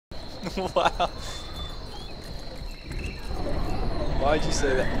Wow. Why'd you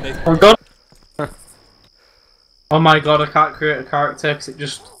say that, Nick? Oh god. Oh my god, I can't create a character because it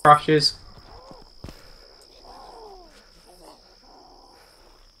just crashes.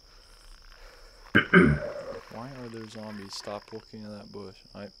 Why are there zombies? Stop looking at that bush.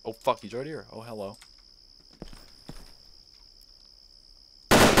 Oh fuck, he's right here. Oh hello.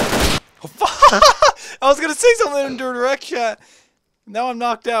 Oh fuck! I was gonna say something in direct chat. Now I'm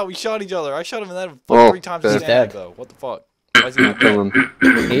knocked out. We shot each other. I shot him in that like 3 times he's dead though. What the fuck? Why is he not dead?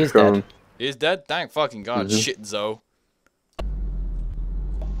 He's dead. He's dead? Thank fucking god. Shit, Zoe.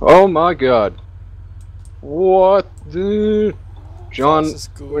 Oh my god. What the... John,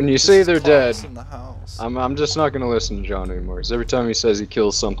 when you say they're dead, I'm just not gonna listen to John anymore. Because every time he says he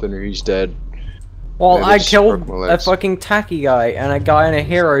kills something or he's dead... Well, I killed a fucking tacky guy, and a guy in a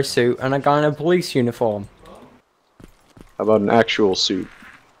hero suit, and a guy in a police uniform. How about an actual suit?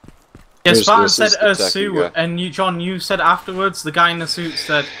 Yeah, Spartan said a suit, and you, John, you said afterwards, the guy in the suit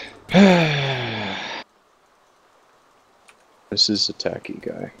said... This is a tacky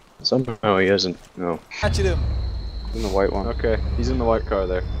guy. Somehow he hasn't... No. Catching him. In the white one. Okay, he's in the white car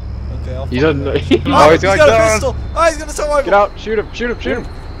there. Okay, I'll He doesn't... oh, he's got a pistol! Oh, he's gonna start my... Get out! Shoot him! Shoot him! Shoot him!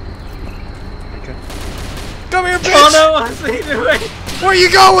 Okay. Come here, bitch! Oh no, I'm leading away! Where are you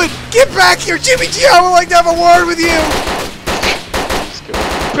going? Get back here! Jimmy G, I would like to have a word with you!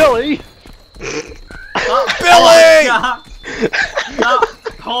 Billy! Billy! That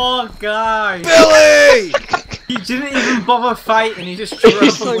poor guy! Billy! He didn't even bother fighting, he just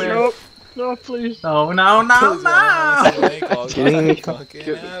drove away. Nope. No, please. No, no, no, no!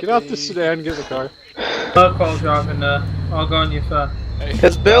 Get out the sedan, get in the car. I'll call driving there. I'll go on you first.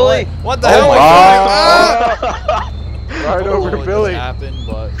 It's Billy! What the hell? Right over Billy. Happened,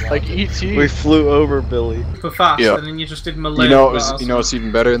 but like E.T. We flew over Billy. For fast, and then you just did Malay. You know what's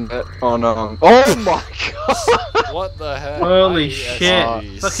even better than that? Oh no. Oh my god! What the hell? Holy shit.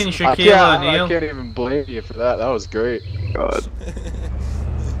 Fucking Shaquille O'Neal. I can't even blame you for that. That was great. God.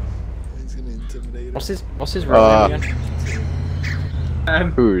 He's gonna intimidate us. What's his real name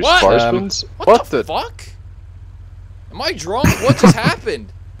again? Who's What? Farspins? What the fuck? Am I drunk? What just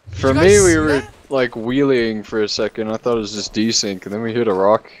happened? For me, we were like wheeling for a second. I thought it was just desync, and then we hit a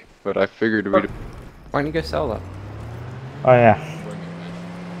rock. But I figured we'd. Why don't you go sell that? Oh yeah.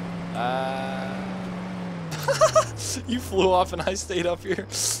 You flew off and I stayed up here.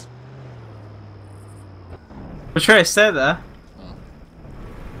 What should I say there? Oh.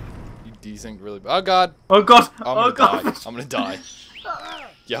 You desynced really bad. Oh god. Oh god. I'm gonna die.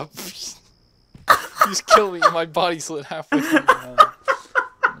 Yep. You just killed me and my body slid halfway through.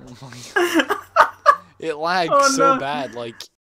 Oh my god. It lagged so bad, like